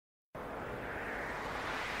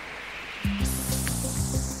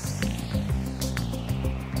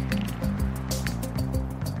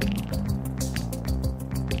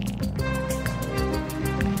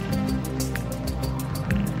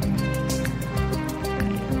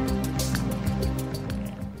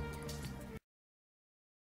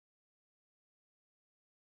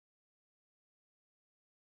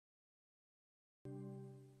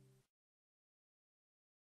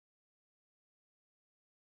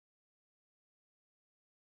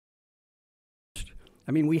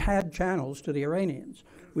I mean, we had channels to the Iranians.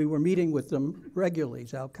 We were meeting with them regularly.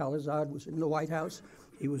 Khaliilzad was in the White House.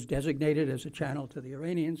 He was designated as a channel to the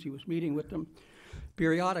Iranians. He was meeting with them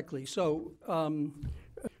periodically. So,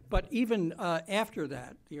 but even after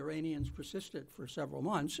that, the Iranians persisted for several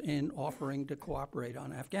months in offering to cooperate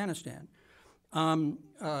on Afghanistan.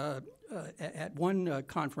 At one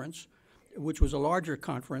conference, which was a larger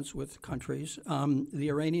conference with countries, the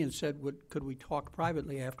Iranians said, could we talk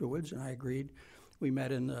privately afterwards? And I agreed. We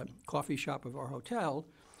met in the coffee shop of our hotel,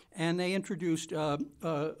 and they introduced an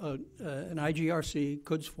IGRC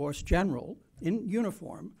Quds Force general in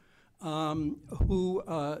uniform who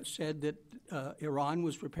said that Iran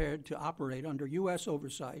was prepared to operate under U.S.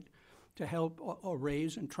 oversight to help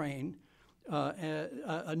raise and train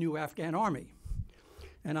a new Afghan army.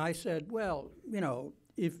 And I said, well, you know,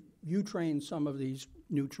 if you train some of these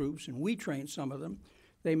new troops and we train some of them,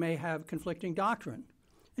 they may have conflicting doctrine.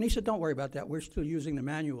 And he said, don't worry about that. We're still using the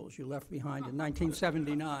manuals you left behind in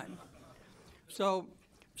 1979. So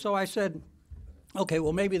I said, okay,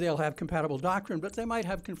 well, maybe they'll have compatible doctrine, but they might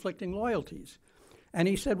have conflicting loyalties. And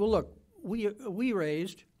he said, well, look, we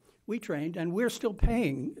trained, and we're still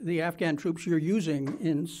paying the Afghan troops you're using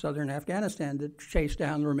in southern Afghanistan to chase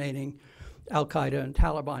down the remaining al-Qaeda and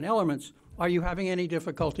Taliban elements. Are you having any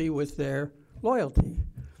difficulty with their loyalty?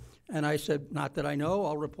 And I said, not that I know.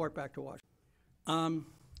 I'll report back to Washington.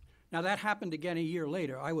 Now, that happened again a year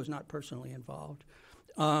later. I was not personally involved.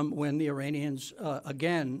 When the Iranians,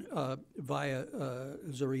 again, via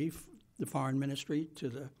Zarif, the foreign ministry,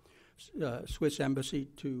 to the Swiss embassy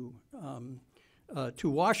to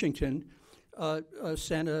Washington,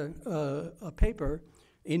 sent a paper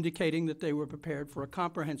indicating that they were prepared for a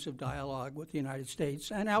comprehensive dialogue with the United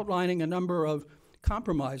States and outlining a number of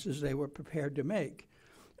compromises they were prepared to make.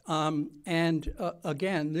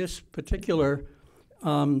 Again, this particular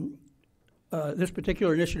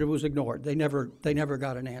initiative was ignored. They never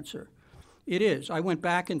got an answer. It is. I went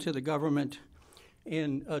back into the government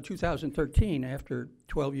in 2013 after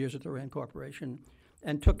 12 years at the Rand Corporation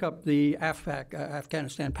and took up the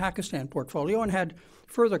Afghanistan-Pakistan portfolio and had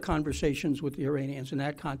further conversations with the Iranians in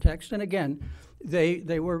that context. And again,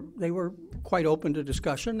 they were quite open to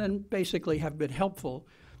discussion and basically have been helpful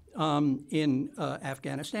in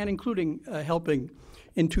Afghanistan, including helping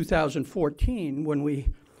in 2014 when we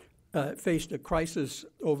faced a crisis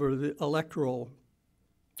over the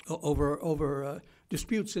over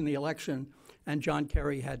disputes in the election, and John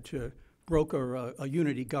Kerry had to broker a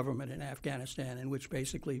unity government in Afghanistan in which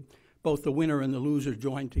basically both the winner and the loser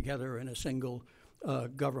joined together in a single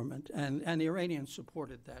government, and the Iranians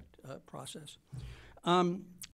supported that process.